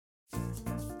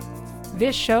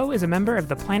This show is a member of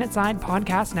the PlanetSide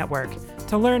Podcast Network.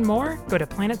 To learn more, go to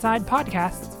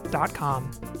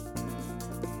planetsidepodcasts.com.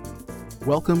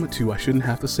 Welcome to I Shouldn't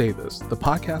Have to Say This, the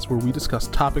podcast where we discuss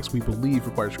topics we believe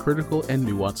requires critical and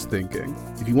nuanced thinking.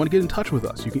 If you want to get in touch with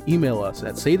us, you can email us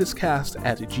at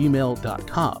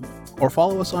saythiscast@gmail.com or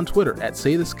follow us on Twitter at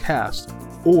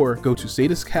saythiscast or go to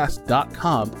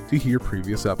saythiscast.com to hear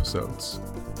previous episodes.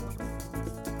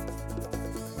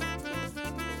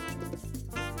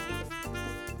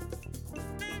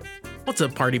 What's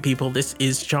up, party people? This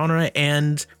is Genre,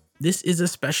 and this is a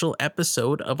special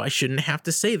episode of I Shouldn't Have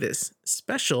to Say This.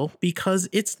 Special because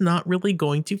it's not really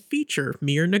going to feature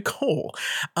me or Nicole.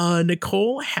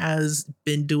 Nicole has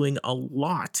been doing a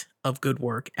lot of good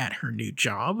work at her new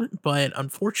job, but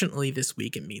unfortunately this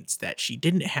week it means that she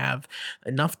didn't have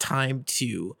enough time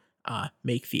to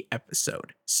make the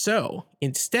episode. So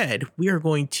instead, we are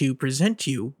going to present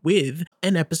you with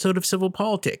an episode of Civil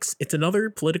Politics. It's another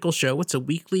political show. It's a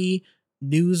weekly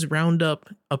news roundup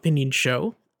opinion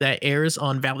show that airs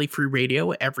on Valley Free Radio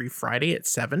every Friday at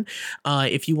 7.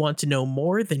 If you want to know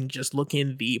more, then just look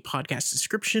in the podcast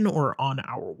description or on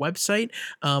our website,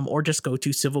 or just go to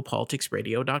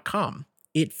civilpoliticsradio.com.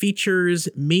 It features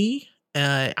me.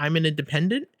 I'm an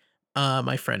independent.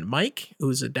 My friend Mike,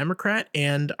 who's a Democrat,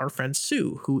 and our friend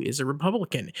Sue, who is a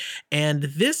Republican. And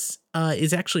this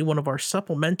is actually one of our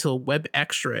supplemental web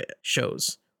extra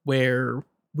shows where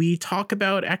we talk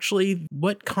about actually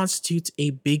what constitutes a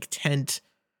big tent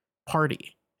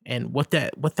party and what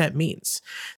that means.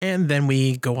 And then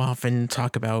we go off and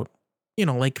talk about,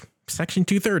 like Section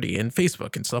 230 and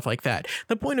Facebook and stuff like that.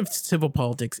 The point of Civil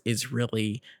Politics is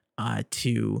really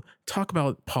to talk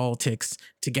about politics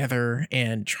together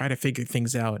and try to figure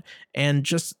things out and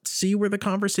just see where the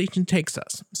conversation takes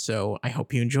us. So I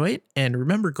hope you enjoy it. And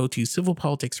remember, go to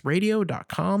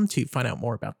civilpoliticsradio.com to find out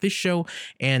more about this show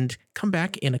and come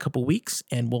back in a couple weeks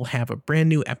and we'll have a brand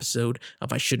new episode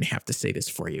of I Shouldn't Have to Say This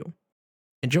for you.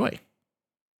 Enjoy.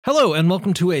 Hello, and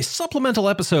welcome to a supplemental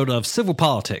episode of Civil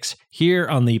Politics here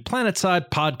on the PlanetSide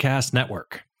Podcast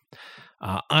Network.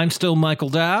 I'm still Michael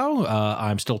Dow.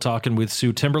 I'm still talking with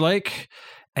Sue Timberlake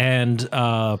and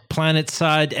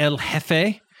PlanetSide El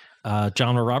Jefe,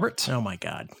 Genre Roberts. Oh my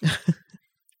God.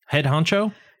 Head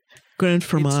honcho. Grand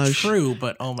fromage. It's true,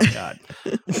 but oh my God.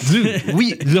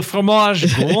 Oui, le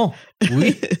fromage grand.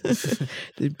 Oui.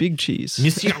 The big cheese.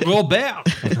 Monsieur Robert.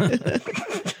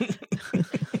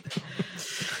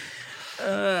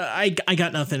 I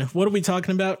got nothing. What are we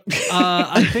talking about?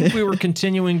 I think we were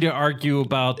continuing to argue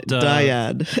about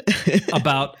dyad.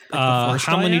 About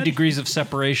how many degrees of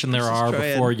separation there are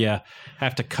triad. before you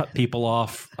have to cut people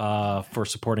off for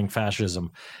supporting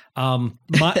fascism.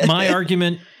 My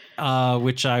argument,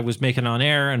 which I was making on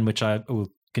air and which I will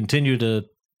continue to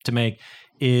make,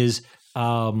 is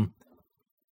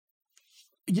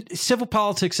civil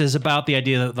politics is about the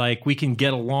idea that we can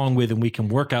get along with and we can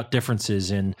work out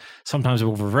differences and sometimes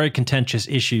over very contentious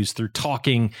issues through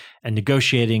talking and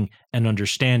negotiating and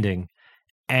understanding.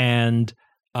 And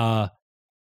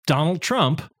Donald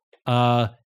Trump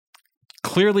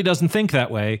clearly doesn't think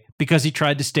that way because he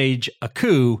tried to stage a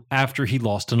coup after he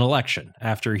lost an election,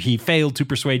 after he failed to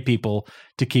persuade people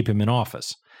to keep him in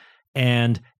office.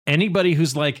 And anybody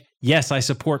who's like, yes, I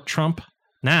support Trump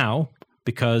now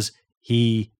because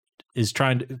he is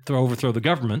trying to overthrow the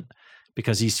government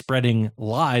because he's spreading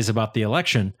lies about the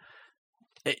election.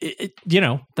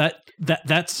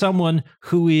 That's someone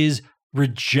who is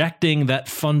rejecting that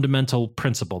fundamental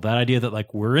principle, that idea that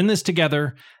we're in this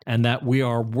together and that we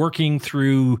are working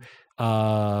through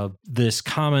this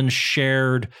common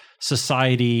shared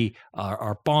society,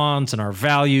 our bonds and our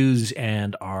values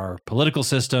and our political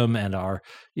system and our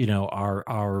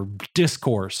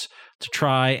discourse to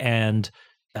try and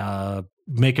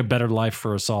make a better life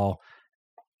for us all.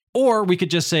 Or we could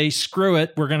just say, screw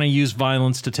it, we're going to use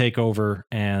violence to take over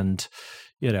and,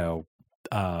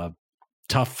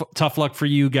 tough luck for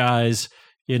you guys.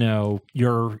 Your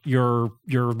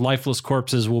lifeless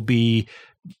corpses will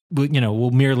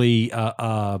merely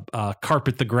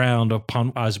carpet the ground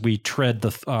upon as we tread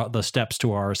the steps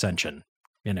to our ascension,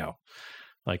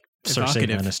 like Cersei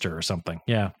Lannister or something.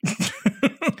 Yeah.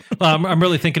 Well, I'm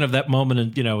really thinking of that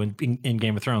moment in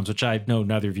Game of Thrones, which I know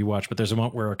neither of you watch, but there's a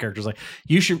moment where a character's like,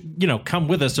 you should, come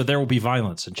with us or there will be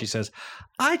violence. And she says,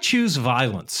 I choose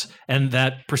violence. And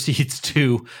that proceeds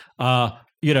to,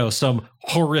 some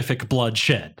horrific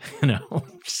bloodshed,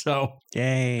 so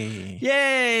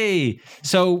yay.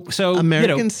 So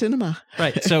American cinema.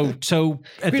 Right. So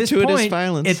at this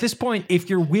point,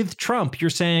 if you're with Trump, you're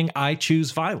saying, I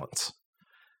choose violence.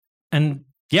 And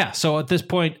yeah, so at this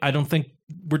point, I don't think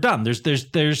we're done. There's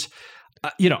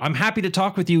I'm happy to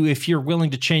talk with you if you're willing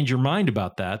to change your mind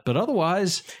about that. But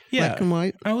otherwise, black and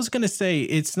white. I was going to say,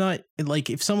 it's not like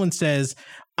if someone says,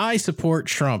 I support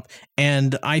Trump,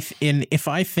 and if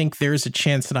I think there's a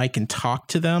chance that I can talk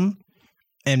to them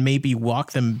and maybe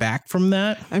walk them back from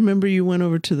that. I remember you went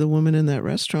over to the woman in that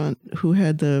restaurant who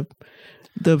had the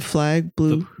flag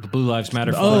blue. The Blue Lives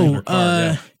Matter flag in her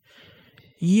car.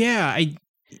 Yeah.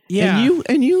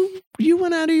 And you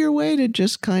went out of your way to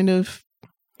just kind of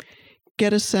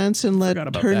get a sense and let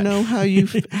her know how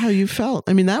you felt.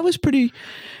 I mean, that was pretty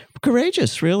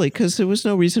courageous, really, because there was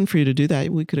no reason for you to do that.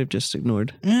 We could have just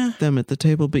ignored them at the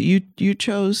table, but you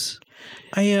chose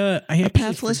a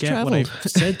path less traveled. What I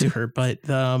said to her, but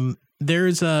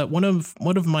there's one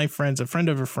of my friends, a friend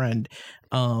of a friend.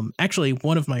 Actually,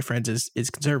 one of my friends is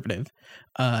conservative,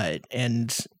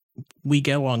 and we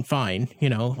get along fine.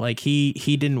 Like he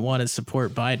didn't want to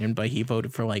support Biden, but he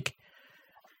voted for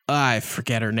I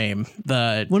forget her name.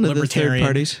 The one of libertarian, the third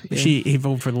parties. Yeah. He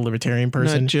voted for the libertarian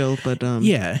person. Not Jill, but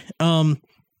yeah.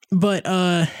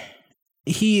 But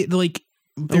he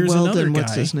there's another guy.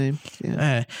 What's his name?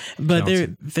 Yeah. But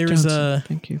Johnson. there's Johnson.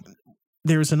 Thank you.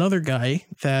 There's another guy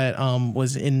that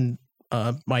was in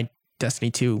my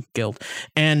Destiny 2 guild,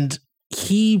 and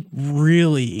he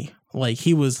really.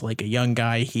 He was a young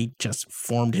guy. He just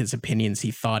formed his opinions.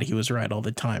 He thought he was right all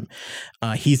the time.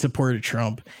 He supported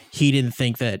Trump. He didn't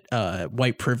think that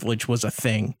white privilege was a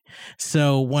thing.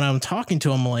 So when I'm talking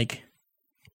to him, I'm like,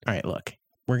 all right, look,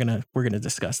 we're gonna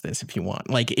discuss this if you want.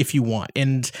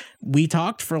 And we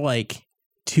talked for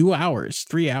 2 hours,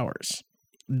 3 hours,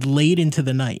 late into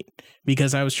the night,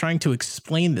 because I was trying to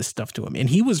explain this stuff to him, and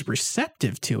he was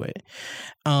receptive to it.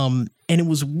 And it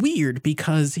was weird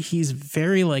because he's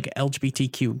very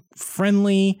LGBTQ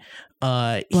friendly.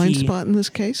 Blind spot in this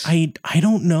case? I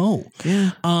don't know.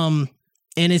 Yeah. And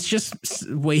it's just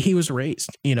the way he was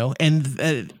raised,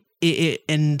 and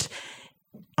and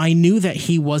I knew that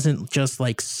he wasn't just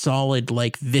solid,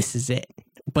 this is it.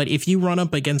 But if you run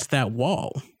up against that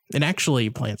wall, and actually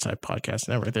PlanetSide Podcast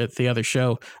Network, the other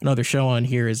show, another show on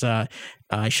here is, I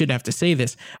shouldn't have to say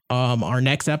this. Our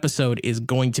next episode is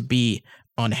going to be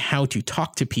on how to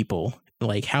talk to people,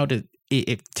 how to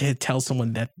tell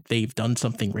someone that they've done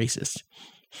something racist.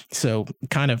 So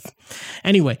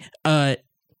anyway, I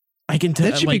can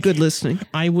tell that should be good listening.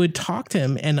 I would talk to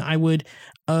him, and I would,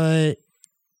 if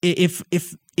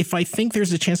I think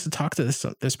there's a chance to talk to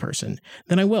this person,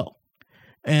 then I will.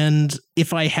 And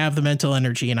if I have the mental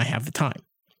energy and I have the time,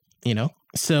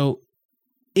 so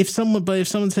if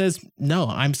someone says, no,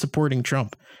 I'm supporting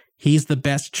Trump, he's the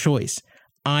best choice,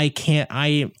 I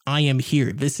am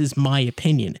here, this is my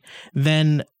opinion,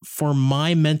 then for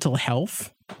my mental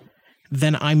health,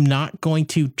 then I'm not going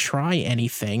to try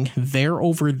anything. They're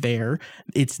over there.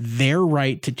 It's their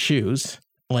right to choose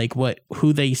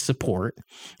who they support,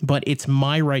 but it's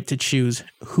my right to choose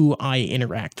who I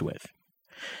interact with.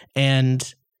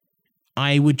 And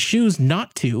I would choose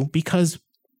not to, because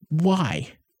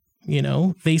why?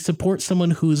 They support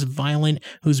someone who's violent,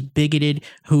 who's bigoted,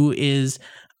 who is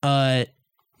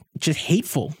just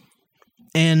hateful.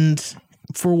 And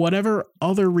for whatever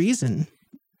other reason,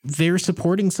 they're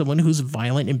supporting someone who's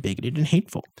violent and bigoted and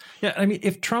hateful. Yeah, I mean,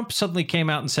 if Trump suddenly came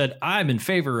out and said, I'm in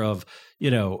favor of,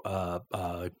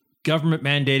 government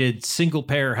mandated single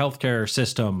payer healthcare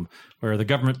system where the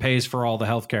government pays for all the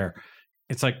healthcare,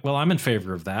 it's well, I'm in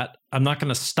favor of that. I'm not going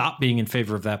to stop being in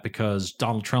favor of that because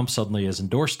Donald Trump suddenly has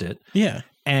endorsed it. Yeah.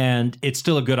 And it's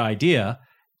still a good idea.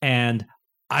 And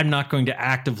I'm not going to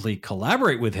actively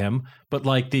collaborate with him, but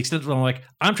the extent that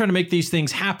I'm trying to make these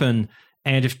things happen.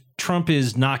 And if Trump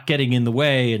is not getting in the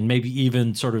way and maybe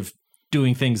even sort of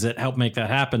doing things that help make that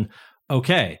happen,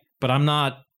 okay. But I'm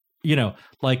not,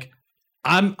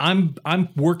 I'm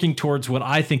working towards what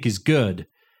I think is good.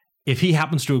 If he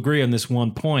happens to agree on this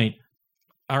one point,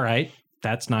 all right,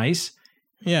 that's nice.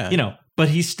 Yeah. But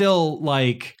he's still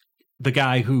the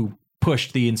guy who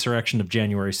pushed the insurrection of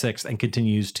January 6th and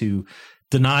continues to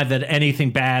deny that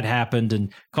anything bad happened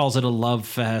and calls it a love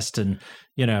fest and,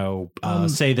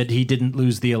 say that he didn't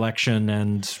lose the election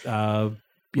and, and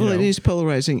he's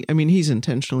polarizing. I mean, he's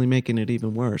intentionally making it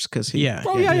even worse because he. Yeah.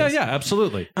 Oh, yeah,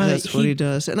 absolutely. That's what he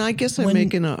does. And I guess I'm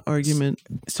making an argument.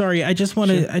 Sorry, I just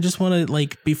want to,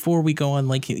 before we go on,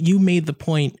 you made the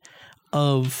point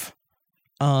of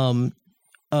Senator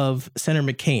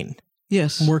McCain.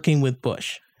 Yes. Working with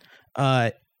Bush.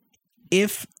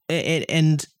 If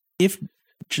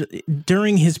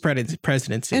during his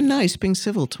presidency. And nice, being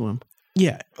civil to him.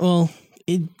 Yeah. Well,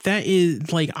 that is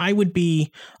I would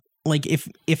be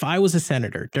if I was a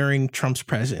senator during Trump's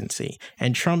presidency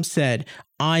and Trump said,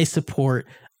 I support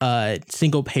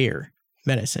single payer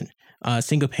medicine,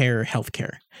 single-payer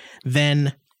healthcare,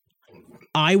 then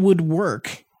I would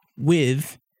work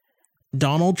with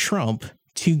Donald Trump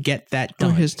to get that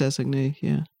done. Or his designee,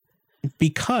 yeah.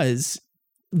 Because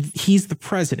he's the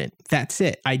president. That's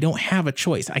it. I don't have a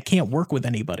choice. I can't work with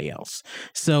anybody else.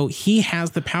 So he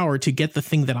has the power to get the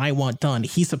thing that I want done.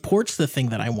 He supports the thing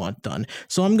that I want done.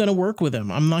 So I'm going to work with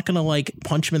him. I'm not going to like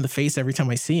punch him in the face every time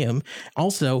I see him.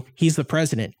 Also, he's the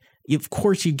president. Of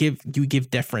course, you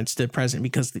give deference to the president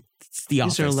because it's the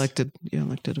office. These are elected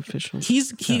officials.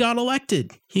 He got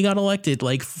elected. He got elected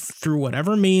like through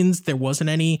whatever means. There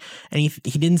wasn't any. He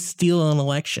didn't steal an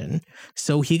election,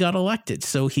 so he got elected.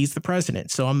 So he's the president.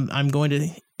 So I'm going to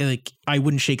like I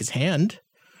wouldn't shake his hand.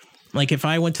 Like if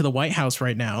I went to the White House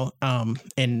right now,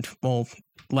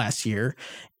 last year,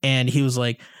 and he was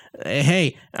like,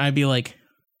 "Hey," I'd be like,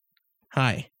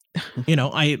 "Hi."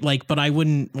 But I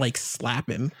wouldn't like slap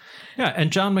him. Yeah.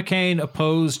 And John McCain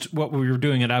opposed what we were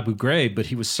doing at Abu Ghraib, but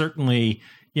he was certainly,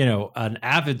 an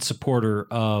avid supporter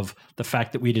of the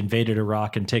fact that we'd invaded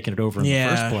Iraq and taken it over in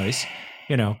the first place.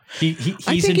 I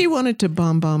think he wanted to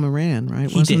bomb Iran, right?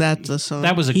 Wasn't that the song?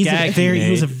 That was a gag. He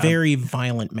was a very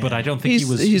violent man. But I don't think he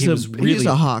was really. He's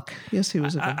a hawk. Yes, he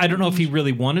was. I don't know if he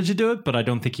really wanted to do it, but I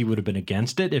don't think he would have been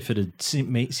against it if it had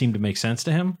seemed to make sense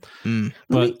to him.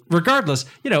 But regardless,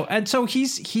 and so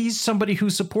he's somebody who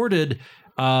supported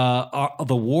the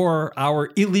war, our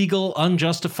illegal,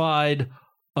 unjustified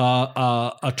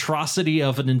atrocity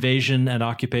of an invasion and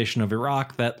occupation of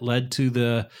Iraq that led to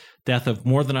the death of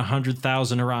more than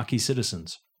 100,000 Iraqi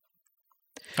citizens.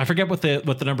 I forget what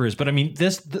the number is, but I mean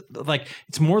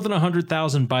it's more than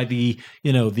 100,000 by the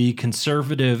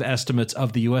conservative estimates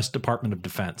of the U.S. Department of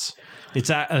Defense. I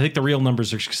think the real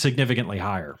numbers are significantly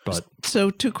higher. But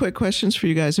so 2 quick questions for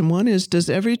you guys, and one is: does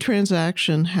every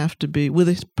transaction have to be with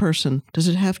a person? Does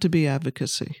it have to be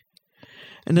advocacy?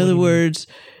 In other words,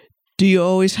 do you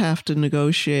always have to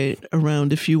negotiate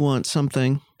around if you want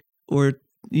something, or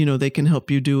they can help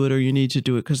you do it, or you need to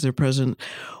do it because they're president?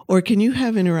 Or can you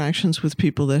have interactions with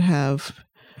people that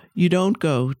you don't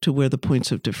go to where the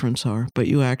points of difference are, but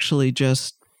you actually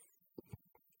just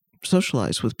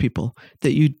socialize with people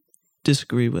that you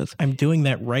disagree with? I'm doing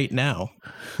that right now.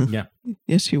 Yeah.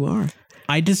 Yes, you are.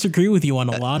 I disagree with you on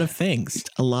a lot of things.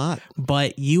 A lot.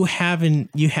 But you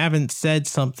haven't said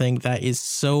something that is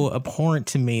so abhorrent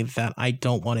to me that I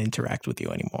don't want to interact with you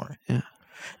anymore. Yeah.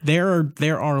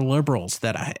 There are liberals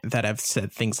that have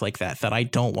said things like that I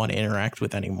don't want to interact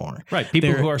with anymore. Right.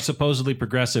 People who are supposedly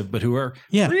progressive, but who are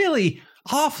really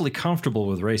awfully comfortable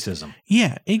with racism.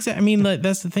 Yeah, exactly. I mean,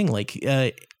 that's the thing. Like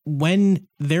when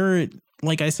they're,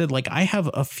 like I said, like I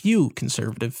have a few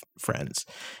conservative friends.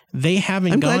 They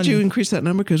haven't. I'm glad you increased that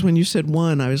number, because when you said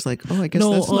one, I was like, oh, I guess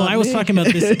that's not I was me. talking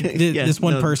about this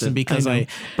one person because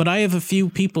but I have a few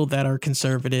people that are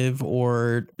conservative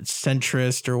or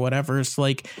centrist or whatever. It's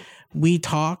like we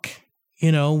talk,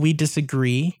 we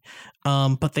disagree,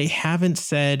 but they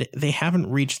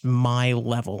haven't reached my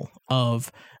level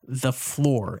of the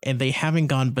floor, and they haven't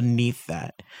gone beneath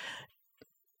that.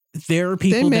 There are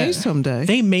people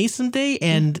They may someday.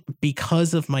 And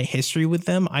because of my history with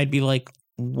them, I'd be like,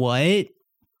 what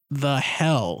the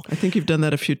hell? I think you've done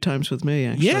that a few times with me,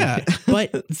 actually. Yeah,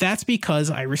 but that's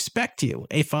because I respect you.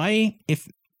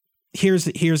 Here's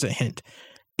a hint.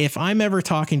 If I'm ever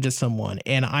talking to someone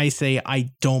and I say,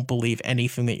 I don't believe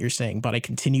anything that you're saying, but I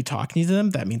continue talking to them,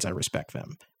 that means I respect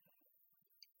them.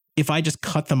 If I just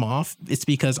cut them off, it's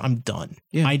because I'm done.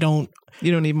 Yeah. You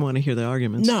don't even want to hear the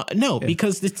arguments. No,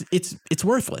 because it's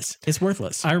worthless. It's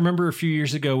worthless. I remember a few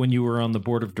years ago when you were on the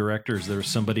board of directors, there was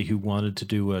somebody who wanted to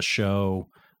do a show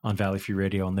on Valley Free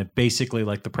Radio, and they basically,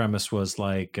 like, the premise was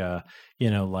like,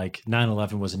 like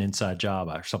 9/11 was an inside job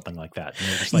or something like that. And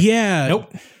they're just like,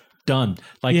 nope, done.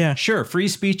 Like, sure, free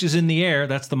speech is in the air.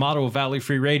 That's the motto of Valley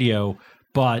Free Radio,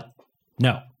 but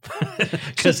no.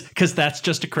 Because that's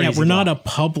just a crazy. Yeah, we're not a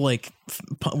public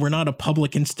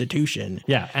institution.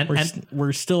 Yeah, and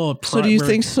we're still a. So do you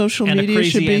think social media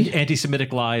should be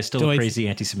anti-Semitic lie is still a crazy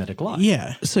anti-Semitic lie?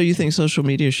 Yeah. So you think social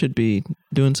media should be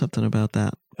doing something about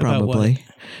that? Probably.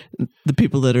 About the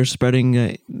people that are spreading,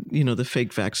 the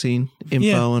fake vaccine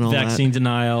info and all that. Vaccine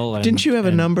denial. Didn't you have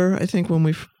a number? I think when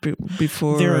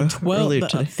before there are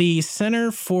 12. The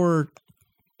Center for.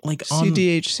 Like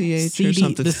CDHCH or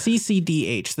something. The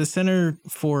CCDH, the Center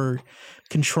for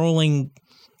Controlling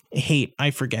Hate,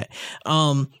 I forget.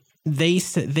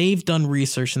 They've done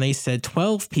research, and they said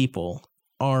 12 people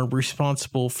are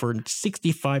responsible for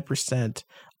 65%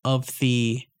 of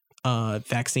the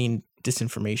vaccine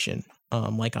disinformation,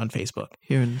 like on Facebook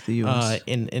here in the U.S.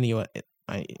 In the U.S.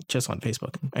 just on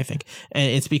Facebook, I think.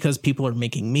 And it's because people are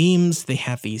making memes. They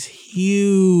have these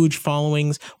huge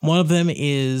followings. One of them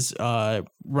is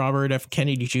Robert F.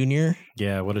 Kennedy Jr.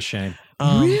 Yeah, what a shame.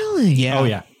 Really? Yeah. Oh,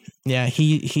 yeah. Yeah,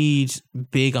 he's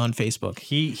big on Facebook.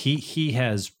 He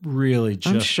has really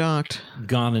just I'm shocked.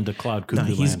 gone into cloud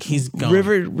cuckoo land. He's gone.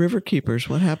 River keepers.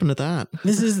 What happened to that?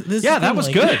 That was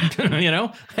good.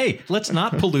 Hey, let's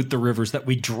not pollute the rivers that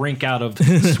we drink out of,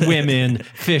 swim in,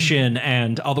 fish in,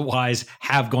 and otherwise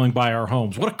have going by our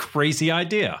homes. What a crazy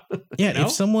idea. Yeah,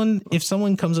 if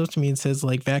someone comes up to me and says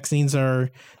like vaccines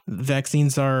are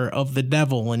of the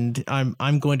devil, and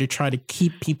I'm going to try to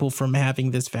keep people from having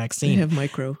this vaccine. They have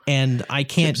micro. And I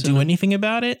can't do anything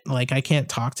about it. Like I can't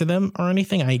talk to them or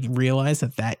anything. I realize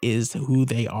that is who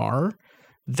they are.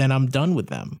 Then I'm done with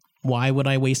them. Why would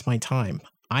I waste my time?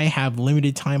 I have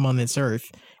limited time on this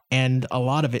earth, and a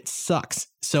lot of it sucks.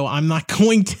 So I'm not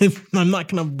going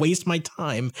to waste my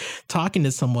time talking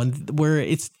to someone where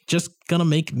it's just gonna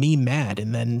make me mad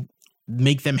and then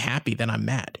make them happy that I'm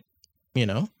mad.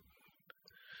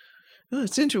 Oh,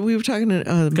 it's interesting. We were talking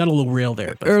got a little real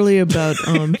there earlier about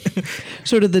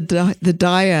sort of the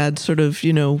dyad, sort of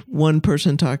one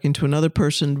person talking to another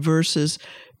person versus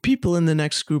people in the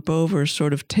next group over,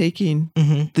 sort of taking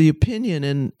the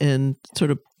opinion and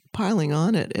sort of piling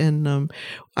on it. And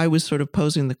I was sort of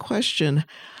posing the question: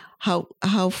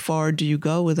 how far do you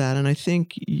go with that? And I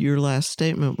think your last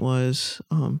statement was.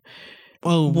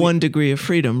 1 degree of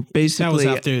freedom, basically. That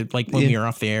was after when we were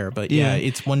off the air, but yeah,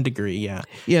 it's 1 degree. Yeah.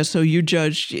 Yeah. So you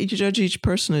judge each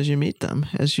person as you meet them,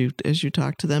 as you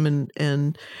talk to them.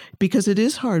 And because it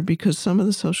is hard, because some of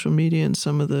the social media and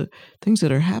some of the things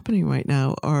that are happening right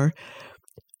now are,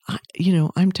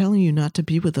 I'm telling you not to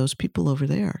be with those people over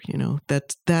there.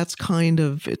 That's kind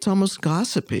of, it's almost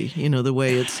gossipy, the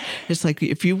way it's like,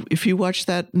 if you watch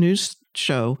that news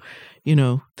show,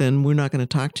 then we're not going to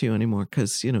talk to you anymore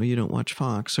because, you don't watch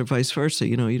Fox, or vice versa.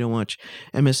 You don't watch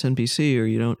MSNBC, or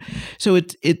you don't. So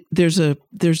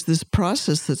there's this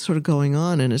process that's sort of going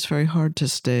on, and it's very hard to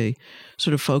stay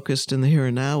sort of focused in the here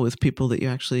and now with people that you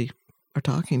actually are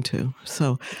talking to.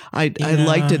 So I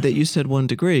liked it that you said 1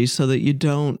 degree, so that you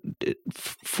don't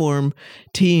form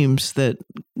teams that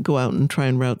go out and try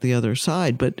and rout the other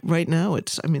side. But right now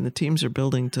the teams are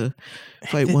building to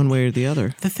fight one way or the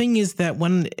other. The thing is that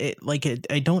when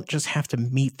I don't just have to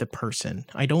meet the person.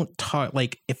 I don't talk,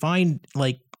 if I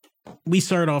we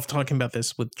started off talking about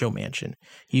this with Joe Manchin.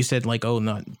 You said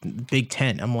not Big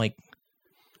Ten. I'm like,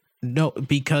 no,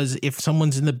 because if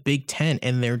someone's in the Big Ten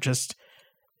and they're just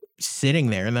sitting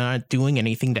there and they're not doing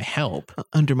anything to help,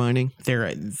 undermining,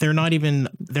 they're not even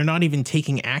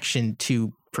taking action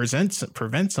to prevent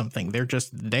something. They're just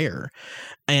there,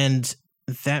 and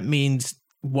that means,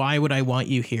 why would I want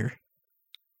you here?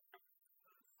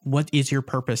 What is your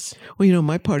purpose? Well,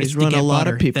 my party's run a lot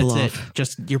of people That's off. It.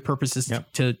 Just your purpose is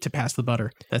to pass the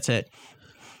butter. That's it.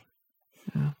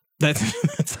 Yeah.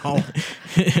 That's all.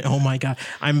 Oh my God,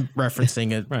 I'm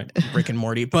referencing it, right? Rick and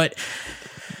Morty, but.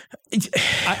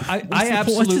 I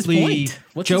absolutely.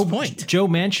 What's his point? Joe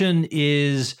Manchin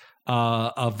is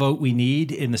a vote we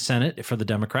need in the Senate for the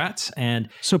Democrats, and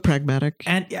so pragmatic,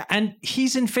 and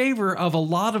he's in favor of a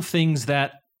lot of things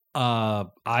that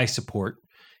I support.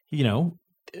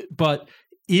 But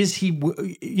is he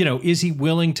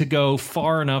willing to go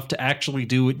far enough to actually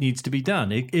do what needs to be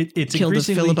done? It's kill the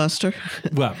filibuster.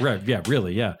 Well, right, yeah,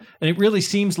 really, yeah, and it really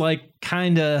seems like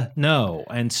kind of no,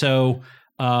 and so.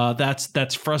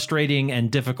 That's frustrating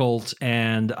and difficult,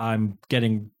 and I'm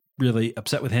getting really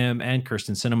upset with him and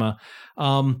Kyrsten Sinema.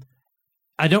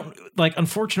 I don't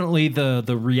unfortunately,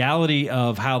 the reality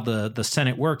of how the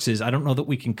Senate works is I don't know that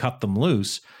we can cut them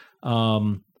loose.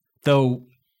 Though,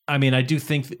 I do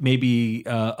think that maybe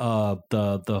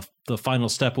the final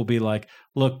step will be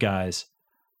look, guys,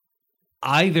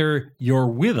 either you're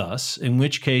with us, in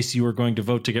which case you are going to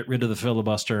vote to get rid of the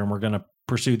filibuster, and we're going to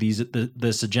pursue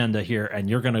this agenda here, and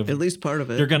you're going to at least part of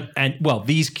it. You're going to,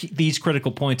 these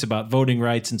critical points about voting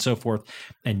rights and so forth,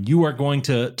 and you are going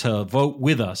to vote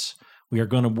with us. We are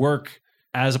going to work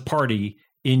as a party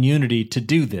in unity to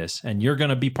do this, and you're going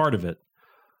to be part of it,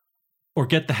 or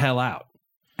get the hell out.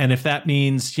 And if that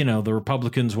means the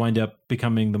Republicans wind up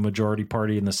becoming the majority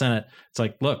party in the Senate,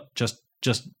 it's look, just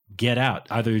get out.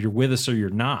 Either you're with us or you're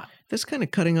not. That's kind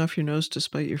of cutting off your nose to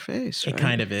spite your face. Right? It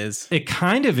kind of is.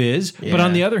 Yeah. But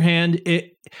on the other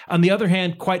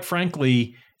hand, quite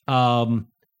frankly,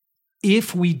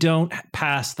 if we don't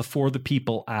pass the For the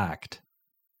People Act,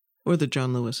 or the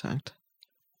John Lewis Act,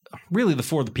 really the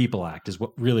For the People Act is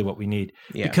what we need.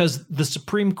 Yeah. Because the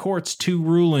Supreme Court's 2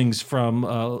 rulings from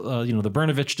the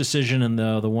Brnovich decision and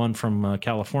the one from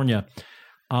California,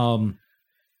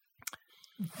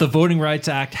 the Voting Rights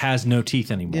Act has no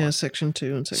teeth anymore. Yeah, Section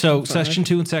 2 and Section 5. So Section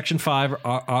 2 and Section 5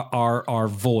 are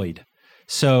void.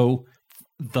 So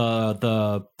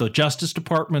the Justice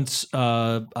Department's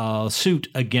suit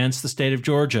against the state of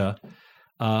Georgia,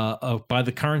 by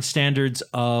the current standards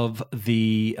of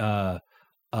the Sam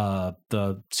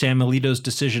Alito's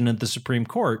decision at the Supreme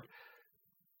Court,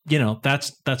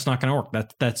 that's not going to work.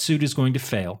 That suit is going to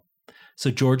fail.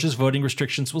 So Georgia's voting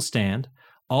restrictions will stand.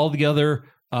 All the other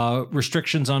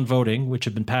restrictions on voting, which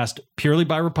have been passed purely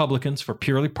by Republicans for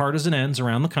purely partisan ends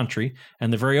around the country,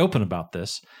 and they're very open about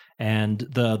this. And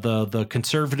the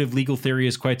conservative legal theory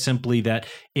is quite simply that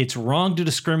it's wrong to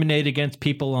discriminate against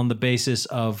people on the basis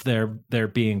of their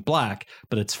being black,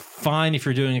 but it's fine if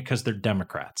you're doing it because they're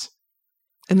Democrats.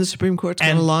 And the Supreme Court's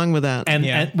gone along with that.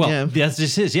 Yes,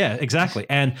 this is, exactly.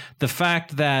 And the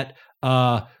fact that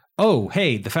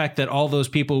the fact that all those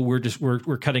people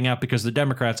were cutting out because the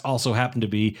Democrats also happen to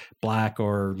be black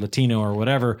or Latino or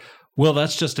whatever. Well,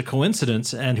 that's just a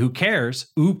coincidence, and who cares?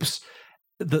 Oops.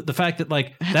 The fact that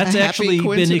that's actually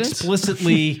been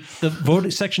explicitly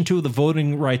Section 2 of the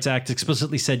Voting Rights Act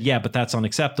explicitly said, yeah, but that's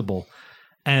unacceptable.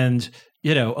 And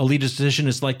Alito's decision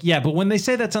is but when they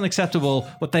say that's unacceptable,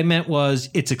 what they meant was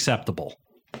it's acceptable.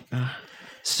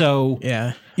 So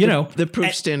yeah, the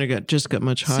proof standard got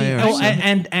much higher.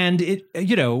 And it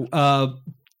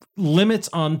limits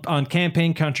on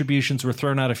campaign contributions were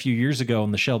thrown out a few years ago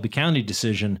in the Shelby County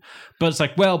decision, but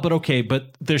it's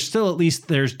but there's still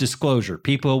there's disclosure.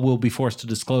 People will be forced to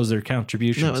disclose their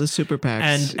contributions. No, the super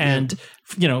PACs and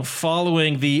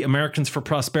following the Americans for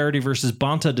Prosperity versus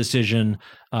Bonta decision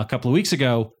a couple of weeks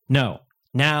ago. No,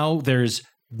 now there's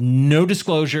no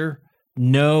disclosure.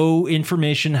 No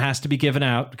information has to be given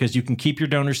out because you can keep your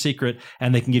donor secret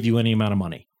and they can give you any amount of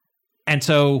money. And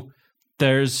so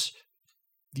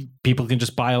people can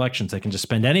just buy elections. They can just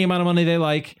spend any amount of money they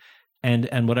like and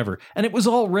whatever. And it was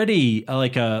already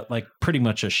pretty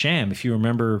much a sham. If you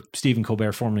remember Stephen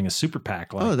Colbert forming a super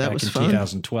PAC back in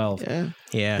 2012.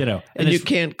 Yeah. And you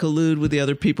can't collude with the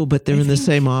other people, but they're in the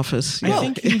same office.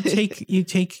 I think you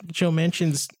take Joe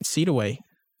Manchin's seat away,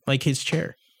 his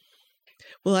chair.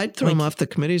 Well, I'd throw him off the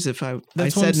committees if I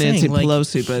said Nancy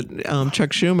Pelosi, but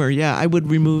Chuck Schumer, I would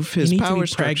remove his power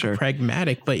structure.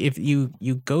 Pragmatic, but if you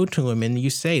go to him and you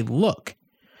say, look,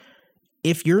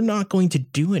 if you're not going to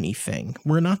do anything,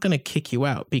 we're not going to kick you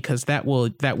out because that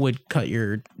would cut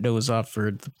your nose off for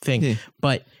the thing. Yeah.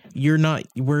 But we're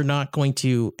not going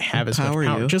to have as much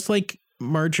power. Just like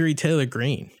Marjorie Taylor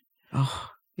Greene.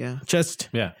 Oh, yeah.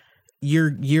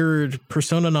 You're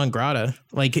persona non grata.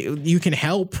 You can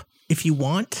help. If you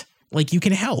want, you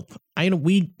can help.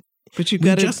 But you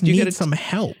need some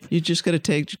help. You just got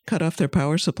to cut off their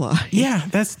power supply. Yeah,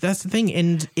 that's the thing.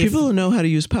 And people who know how to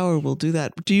use power will do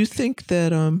that. Do you think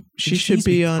that she should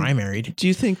be primaried? Do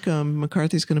you think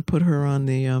McCarthy's going to put her on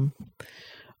the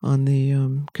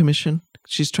commission?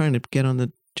 She's trying to get on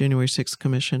the January 6th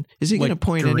commission. Is he going to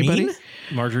appoint anybody?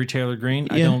 Marjorie Taylor Greene?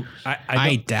 Yeah.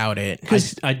 I doubt it.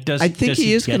 I think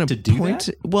he is going to appoint.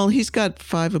 Well, he's got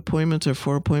 5 appointments or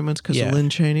 4 appointments because of Lynn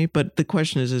Cheney. But the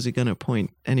question is he going to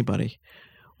appoint anybody?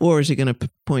 Or is he going to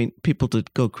appoint people to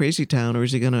go crazy town? Or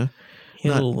is he going to...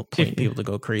 He'll appoint people to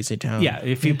go crazy town. Yeah,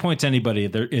 if he appoints anybody,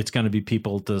 it's going to be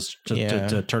people to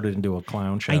turn it into a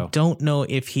clown show. I don't know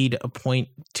if he'd appoint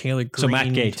Taylor Greene. So Matt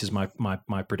Gaetz is my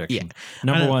prediction. Yeah.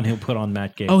 Number one, he'll put on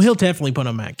Matt Gaetz. Oh, he'll definitely put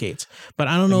on Matt Gaetz. But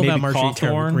I don't know about Marjorie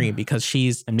Taylor Greene because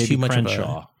she's too much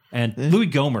Crenshaw. of a... And Louis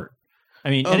Gohmert.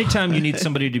 I mean, anytime you need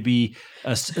somebody to be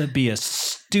a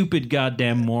stupid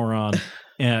goddamn moron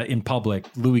in public,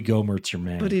 Louis Gohmert's your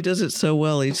man. But he does it so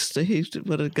well. He's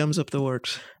it gums up the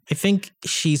works. I think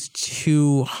she's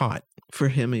too hot for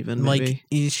him. Even maybe.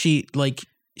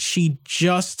 She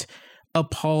just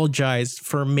apologized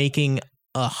for making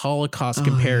a Holocaust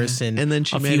comparison, and then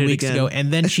she a few weeks ago,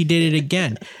 and then she did it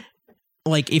again.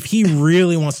 If he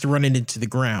really wants to run it into the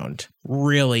ground,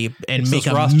 and it's make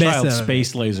a Rothschild mess of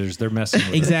space lasers, they're messing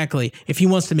with exactly. It. If he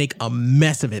wants to make a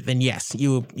mess of it, then yes,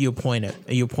 you appoint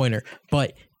her.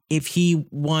 But if he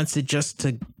wants it just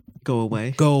to go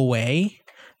away,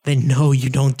 then no, you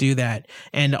don't do that.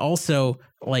 And also,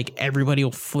 everybody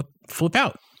will flip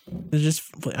out.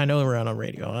 I know we're on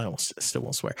radio. I still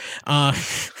won't swear.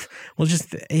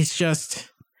 It's just.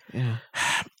 Yeah.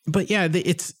 But yeah,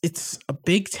 it's a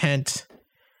big tent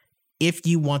if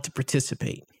you want to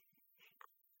participate.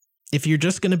 If you're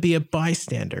just going to be a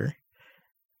bystander,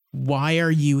 why are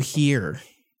you here?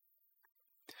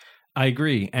 I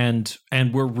agree. And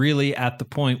we're really at the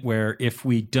point where if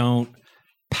we don't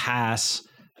pass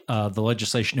the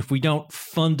legislation, if we don't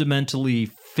fundamentally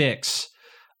fix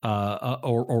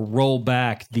or roll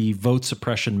back the vote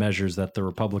suppression measures that the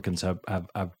Republicans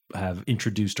have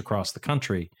introduced across the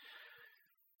country,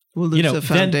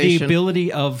 then the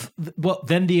ability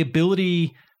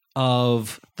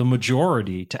of the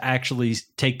majority to actually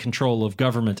take control of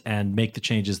government and make the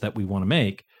changes that we want to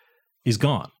make is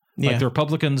gone. Like the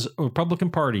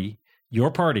Republican Party, your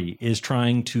party, is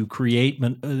trying to create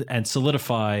and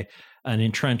solidify an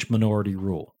entrenched minority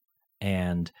rule.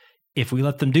 And if we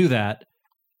let them do that,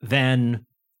 then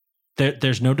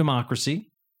there's no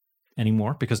democracy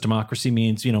anymore, because democracy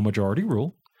means, majority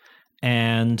rule.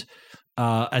 And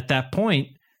at that point,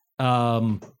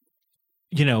 the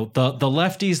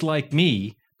lefties like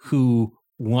me who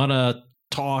want to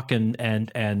talk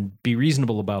and be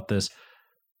reasonable about this,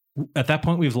 at that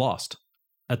point we've lost.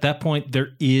 At that point, there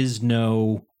is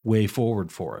no way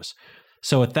forward for us.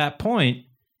 So at that point,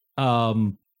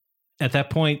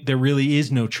 there really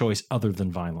is no choice other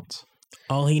than violence.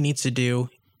 All he needs to do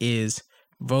is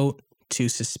vote to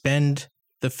suspend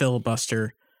the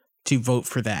filibuster, to vote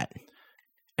for that.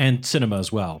 And cinema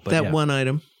as well. But that one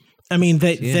item. I mean,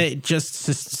 they just.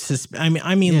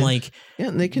 Like,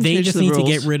 they can. They just need rules. to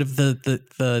get rid of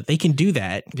the. They can do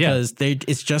that because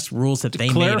it's just rules that they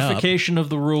made up. Clarification of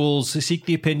the rules. Seek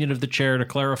the opinion of the chair to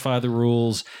clarify the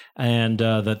rules, and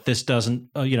that this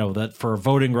doesn't. That for a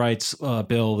voting rights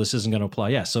bill, this isn't going to apply.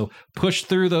 Yeah. So push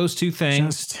through those two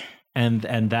things, and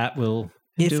that will.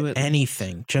 If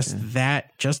anything, just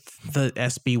the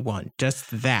SB1,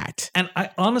 just that. And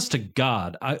honest to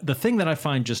God, the thing that I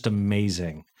find just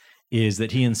amazing is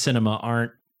that he and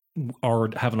Sinema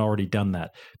haven't already done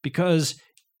that. Because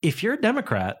if you're a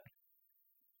Democrat,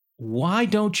 why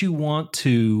don't you want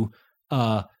to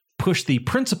push the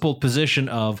principled position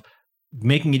of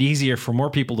making it easier for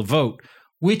more people to vote,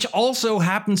 which also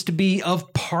happens to be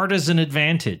of partisan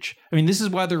advantage? I mean, this is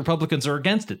why the Republicans are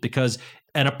against it, because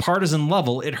at a partisan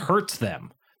level, it hurts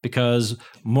them. Because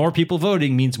more people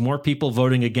voting means more people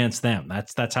voting against them.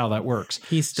 That's how that works.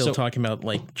 He's still talking about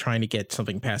like trying to get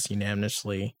something passed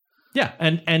unanimously. Yeah,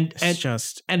 and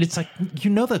it's like,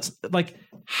 that's like,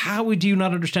 how would you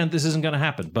not understand this isn't going to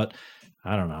happen? But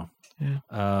I don't know.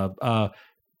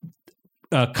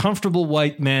 Yeah. Comfortable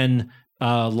white men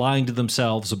lying to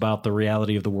themselves about the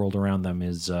reality of the world around them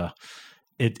is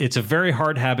it's a very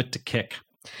hard habit to kick.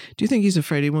 Do you think he's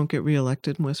afraid he won't get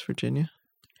reelected in West Virginia?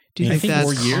 Do you think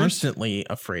that's constantly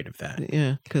afraid of that?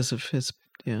 Yeah, because of his.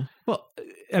 Yeah. Well,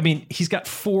 I mean, he's got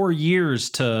 4 years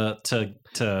to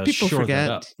people shore forget.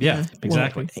 that up. Yeah,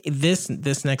 exactly. Well, this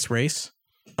next race,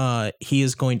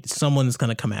 someone's going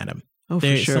to come at him. Oh,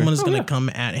 for sure. Someone's going to come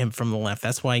at him from the left.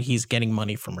 That's why he's getting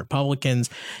money from Republicans,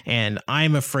 and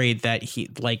I'm afraid that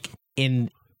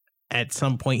at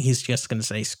some point, he's just going to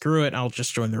say, screw it, I'll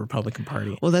just join the Republican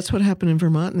Party. Well, that's what happened in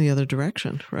Vermont in the other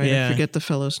direction, right? Yeah. I forget the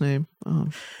fellow's name.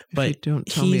 But if you don't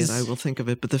tell me it, I will think of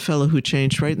it. But the fellow who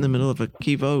changed right in the middle of a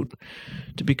key vote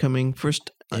to becoming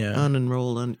first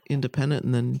unenrolled, independent,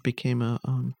 and then became a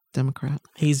Democrat.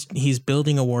 He's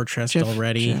building a war chest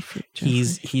already. Jeffrey.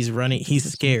 He's running. He's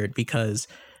scared because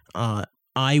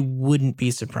I wouldn't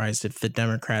be surprised if the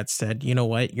Democrats said, you know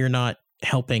what, you're not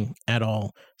helping at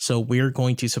all, so we're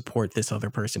going to support this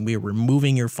other person. We are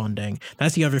removing your funding.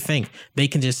 That's the other thing. They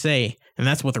can just say, and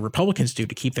that's what the Republicans do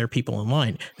to keep their people in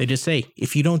line. They just say,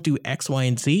 if you don't do X, Y,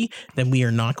 and Z, then we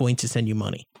are not going to send you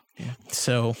money. Yeah.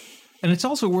 So, and it's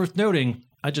also worth noting,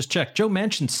 I just checked, Joe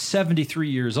Manchin's 73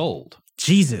 years old.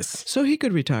 Jesus. So he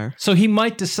could retire. So he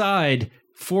might decide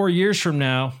 4 years from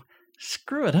now,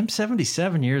 screw it, I'm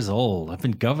 77 years old. I've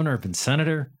been governor, I've been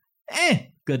senator.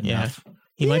 Good enough.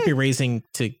 He might be raising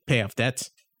to pay off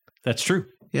debts. That's true.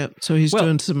 Yeah. So he's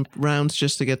doing some rounds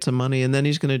just to get some money, and then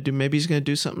he's going to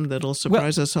do something that'll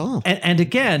surprise us all. And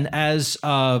again, as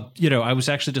I was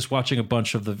actually just watching a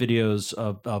bunch of the videos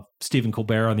of Stephen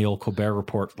Colbert on the old Colbert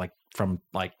Report, from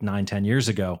 9-10 years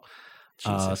ago.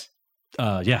 Jesus.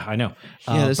 Yeah, I know.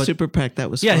 His super PAC, that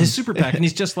was fun. His super PAC. And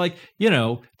he's just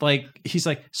he's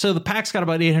like, so the PAC's got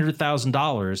about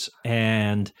 $800,000,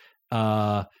 and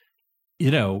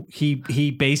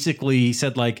he basically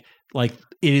said like it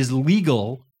is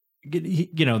legal,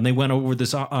 and they went over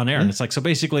this on air, and it's like, so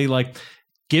basically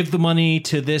give the money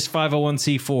to this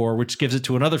 501c4, which gives it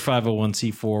to another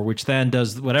 501c4, which then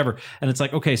does whatever. And it's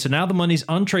like, okay, so now the money's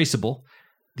untraceable.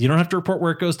 You don't have to report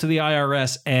where it goes to the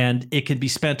IRS, and it can be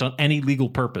spent on any legal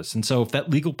purpose. And so if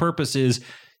that legal purpose is,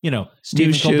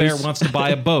 Stephen Colbert wants to buy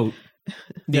a boat,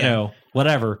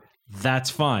 whatever,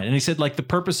 that's fine. And he said, the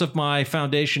purpose of my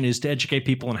foundation is to educate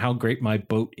people on how great my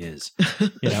boat is,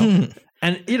 and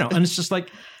it's just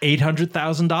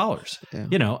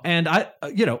 $800,000, and I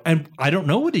don't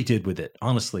know what he did with it,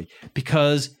 honestly,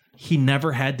 because he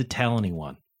never had to tell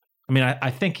anyone. I mean, I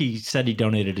think he said he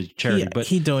donated it to charity, but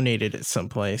he donated it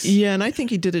someplace. Yeah, and I think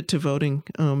he did it to voting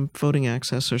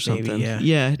access or something. Maybe,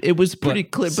 yeah. It was pretty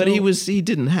clear, but he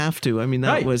didn't have to. I mean,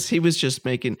 he was just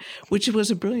making, which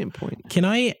was a brilliant point. Can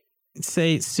I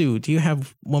say, Sue, do you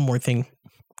have one more thing?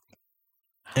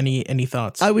 Any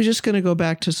thoughts? I was just going to go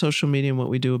back to social media and what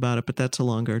we do about it, but that's a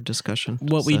longer discussion.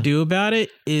 What we do about it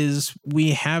is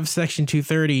we have Section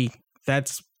 230.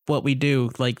 That's what we do.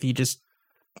 Like, you just,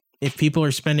 if people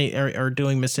are spending are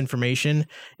doing misinformation,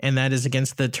 and that is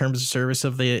against the terms of service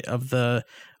of the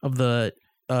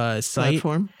site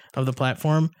of the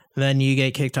platform, then you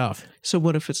get kicked off. So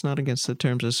what if it's not against the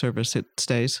terms of service? It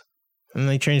stays. And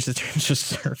they change the terms of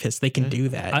service. They can do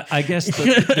that. I guess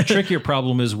the trickier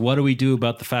problem is, what do we do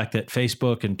about the fact that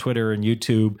Facebook and Twitter and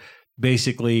YouTube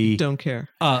basically don't care?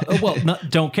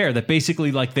 Don't care. That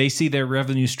basically, like, they see their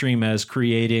revenue stream as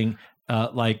creating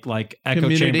like echo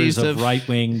chambers of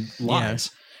right-wing lies.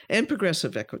 Yeah. And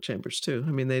progressive echo chambers too.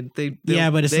 I mean, they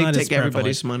but it's not take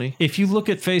everybody's money. If you look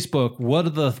at Facebook, what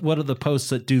are the posts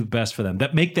that do best for them,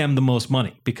 that make them the most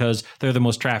money, because they're the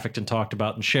most trafficked and talked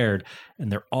about and shared,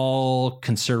 and they're all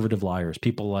conservative liars.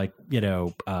 People like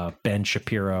Ben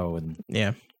Shapiro and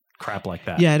crap like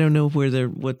that. Yeah, I don't know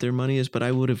what their money is, but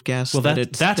I would have guessed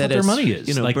that's what their money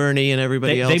is. Like, Bernie and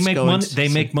everybody else. They make money. They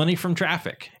make money from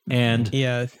traffic, and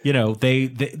they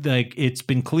like, it's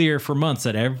been clear for months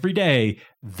that every day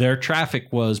their traffic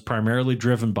was primarily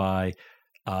driven by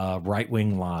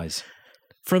right-wing lies,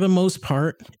 for the most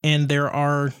part. And there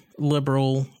are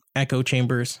liberal echo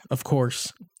chambers, of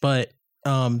course, but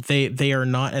they are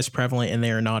not as prevalent and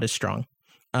they are not as strong.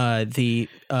 So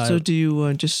do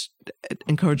you just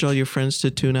encourage all your friends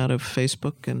to tune out of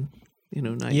Facebook and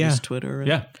not use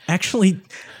Twitter? Actually,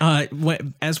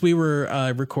 as we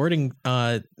were recording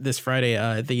this Friday,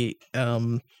 the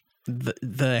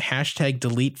hashtag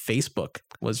delete Facebook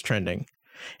was trending,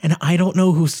 and I don't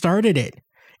know who started it.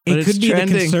 It could be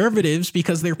trending. The conservatives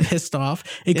because they're pissed off.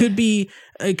 It could be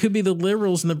the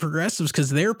liberals and the progressives because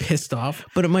they're pissed off.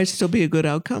 But it might still be a good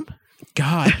outcome.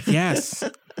 God, yes.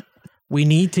 We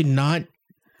need to not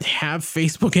have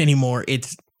Facebook anymore.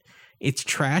 It's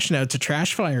trash now. It's a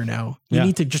trash fire now. You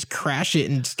need to just crash it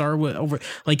and start with over.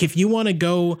 Like, if you want to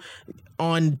go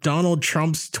on Donald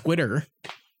Trump's Twitter,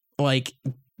 like,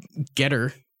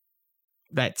 Getter,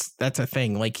 that's a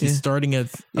thing. Like, he's starting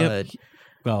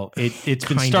well, it's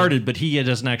been started, but he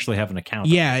doesn't actually have an account.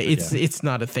 Yeah, it's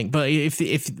not a thing. But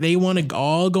if they want to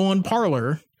all go on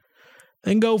Parler,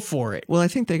 then go for it. Well, I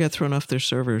think they got thrown off their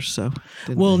servers. So,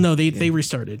 they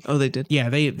restarted. Oh, they did. Yeah,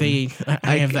 they.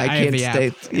 I have the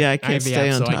app. Yeah, I can't stay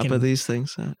on top of these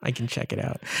things. I can check it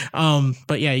out.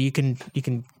 But yeah, you can.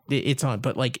 It's on.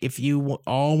 But like, if you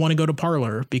all want to go to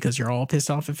Parler because you're all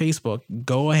pissed off at Facebook,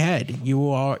 go ahead.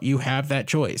 You have that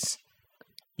choice.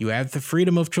 You have the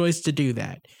freedom of choice to do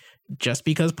that. Just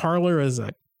because Parler is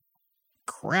a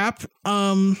crap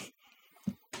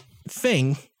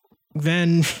thing,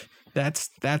 then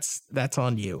that's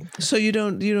on you. So you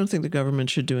don't think the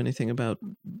government should do anything about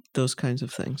those kinds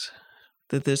of things?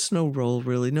 That there's no role,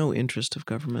 really, no interest of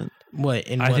government.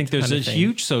 I think there's a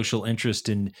huge social interest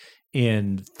in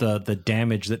the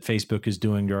damage that Facebook is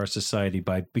doing to our society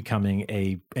by becoming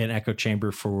an echo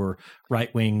chamber for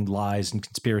right-wing lies and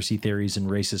conspiracy theories and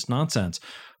racist nonsense.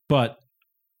 But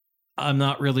I'm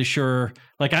not really sure.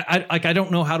 Like, I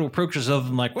don't know how to approach this other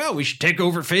than like, well, we should take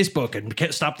over Facebook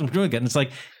and stop them from doing it. And it's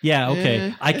like,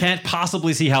 okay, I can't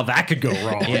possibly see how that could go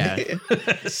wrong. Yeah.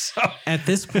 So at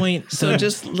this point, so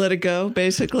just let it go.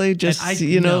 Basically, just I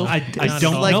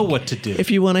don't know what to do.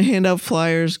 If you want to hand out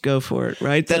flyers, go for it.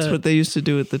 Right? That's what they used to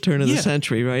do at the turn of the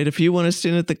century. Right? If you want to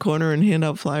stand at the corner and hand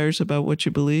out flyers about what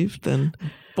you believe, then.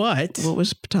 But what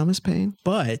was Thomas Paine?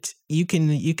 But you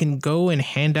can go and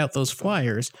hand out those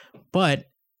flyers, but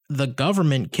the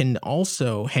government can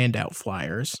also hand out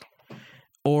flyers,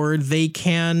 or they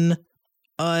can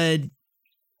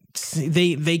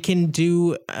they can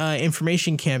do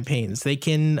information campaigns. They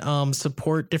can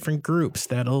support different groups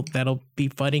that'll be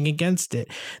fighting against it.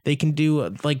 They can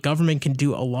do, like, government can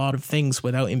do a lot of things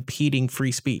without impeding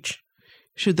free speech.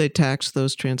 Should they tax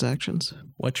those transactions?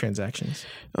 What transactions?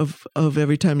 Of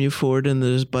every time you forward and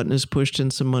this button is pushed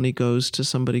and some money goes to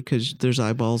somebody because there's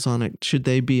eyeballs on it. Should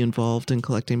they be involved in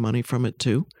collecting money from it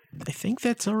too? I think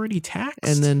that's already taxed.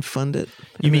 And then fund it.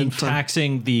 You mean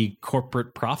taxing the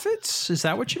corporate profits? Is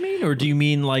that what you mean? Or do you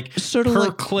mean like sort of per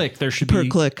like click there should per be...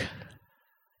 click.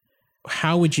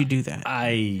 How would you do that?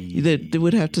 They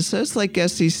would have to say it's like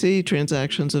SEC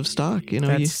transactions of stock. You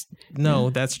know,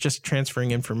 that's just transferring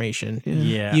information.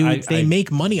 Yeah, they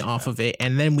make money off of it,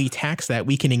 and then we tax that.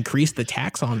 We can increase the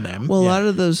tax on them. Well, a lot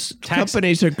of those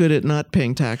companies are good at not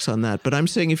paying tax on that. But I'm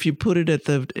saying if you put it at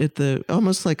the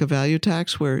almost like a value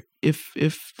tax, where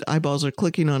if eyeballs are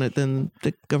clicking on it, then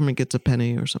the government gets a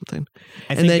penny or something,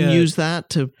 and then use that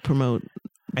to promote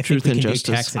truth and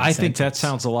justice. I think that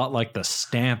sounds a lot like the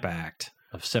Stamp Act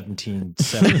of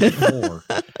 1774,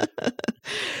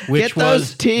 which Get those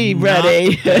was tea not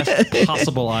ready. the best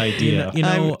possible idea.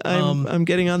 I'm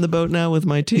getting on the boat now with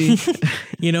my tea.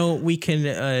 We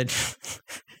can.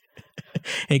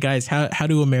 Hey guys, how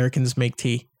do Americans make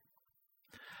tea?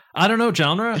 I don't know,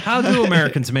 genre. How do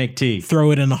Americans make tea?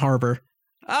 Throw it in the harbor.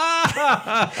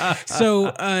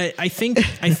 So I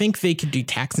think they could do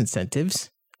tax incentives.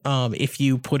 If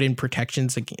you put in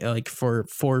protections like for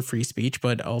free speech,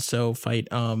 but also fight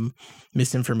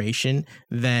misinformation,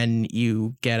 then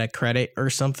you get a credit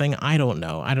or something. I don't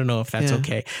know if that's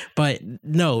okay, but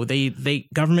no,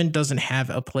 government doesn't have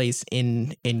a place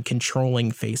in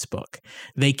controlling Facebook.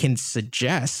 They can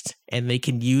suggest, and they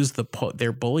can use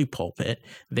their bully pulpit.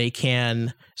 They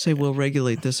can say, we'll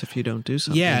regulate this if you don't do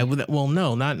something. Yeah, well,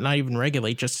 no, not even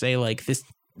regulate. Just say like this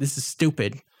is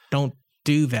stupid. Don't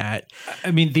do that.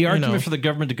 I mean, the argument for the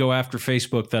government to go after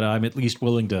Facebook that I'm at least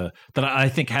willing to, that I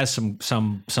think has some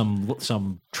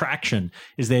traction,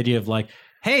 is the idea of like,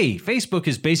 hey, Facebook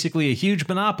is basically a huge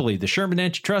monopoly. The Sherman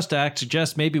Antitrust Act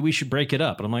suggests maybe we should break it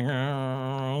up. And I'm like,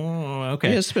 oh,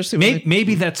 okay. Yeah, especially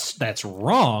maybe that's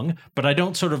wrong, but I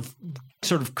don't sort of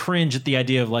cringe at the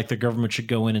idea of like the government should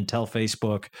go in and tell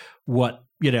Facebook what,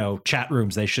 chat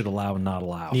rooms they should allow and not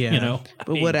allow. Yeah.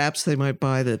 But what apps they might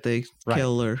buy that they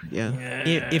kill or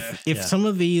If some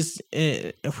of these,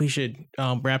 if we should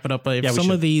wrap it up, but if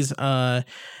some of these Facebook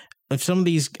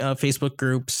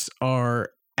groups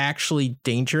are actually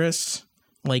dangerous,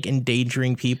 like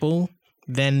endangering people,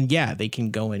 then they can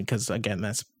go in, because again,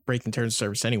 that's breaking terms of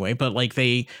service anyway. But like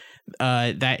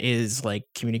that is like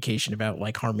communication about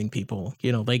like harming people.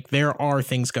 Like there are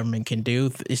things government can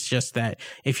do. It's just that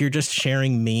if you're just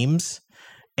sharing memes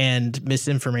and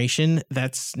misinformation,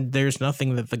 there's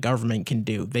nothing that the government can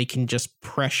do. They can just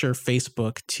pressure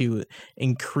Facebook to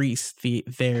increase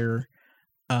their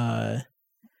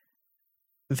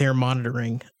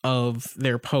monitoring of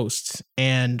their posts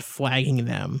and flagging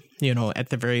them, at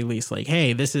the very least, like,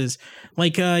 hey, this is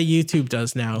like YouTube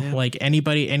does now. Yeah. Like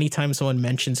anytime someone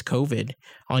mentions COVID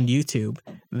on YouTube,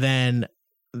 then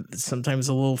sometimes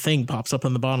a little thing pops up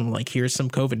on the bottom, like, here's some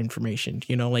COVID information,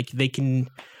 like they can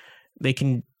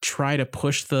try to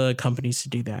push the companies to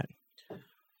do that.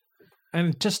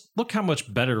 And just look how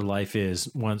much better life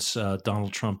is once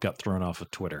Donald Trump got thrown off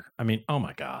of Twitter. I mean, oh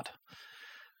my God.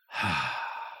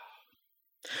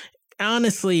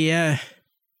 Honestly, yeah.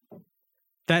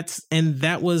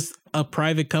 That was a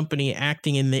private company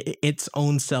acting in its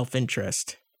own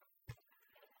self-interest.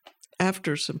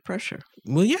 After some pressure.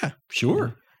 Well, yeah.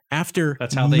 Sure. After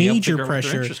that's how major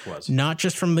pressure, not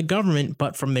just from the government,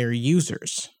 but from their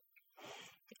users.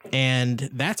 And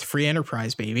that's free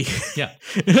enterprise, baby. Yeah.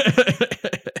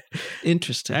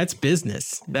 Interesting. That's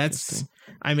business.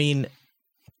 I mean,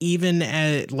 even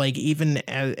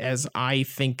as I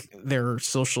think there are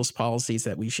socialist policies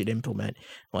that we should implement,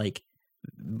 like,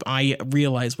 I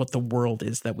realize what the world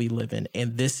is that we live in,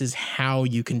 and this is how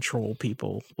you control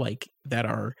people like that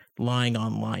are lying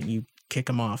online. You kick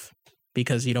them off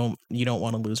because you don't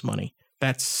want to lose money.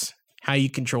 That's how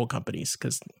you control companies,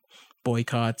 because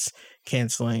boycotts,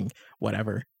 canceling,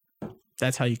 whatever.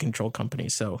 That's how you control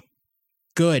companies. So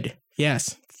good.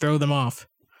 Yes. Throw them off.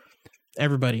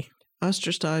 Everybody.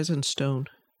 Ostracize and stone.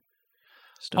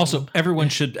 Also, everyone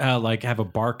should have a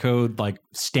barcode like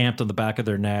stamped on the back of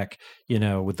their neck,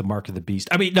 with the mark of the beast.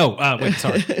 I mean, no, wait,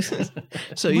 sorry.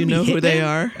 So you know who they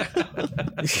are?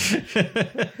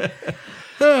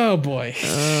 Oh boy.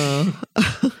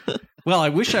 Well, I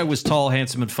wish I was tall,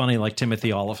 handsome, and funny like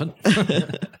Timothy Olyphant.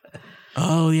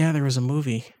 Oh yeah, there was a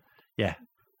movie. Yeah.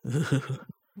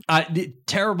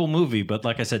 Terrible movie, but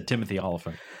like I said, Timothy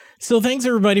Olyphant. So thanks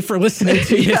everybody for listening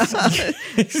to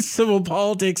Civil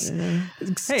Politics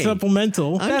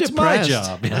Supplemental. That's my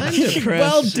job. I'm depressed.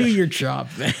 Well, do your job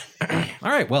then.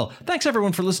 All right. Well, thanks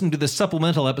everyone for listening to this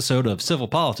supplemental episode of Civil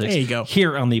Politics. There you go.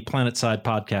 Here on the PlanetSide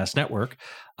Podcast Network.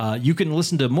 You can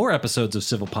listen to more episodes of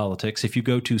Civil Politics if you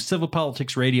go to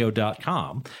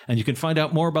civilpoliticsradio.com, and you can find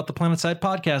out more about the PlanetSide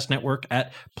Podcast Network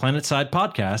at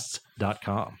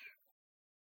planetsidepodcasts.com.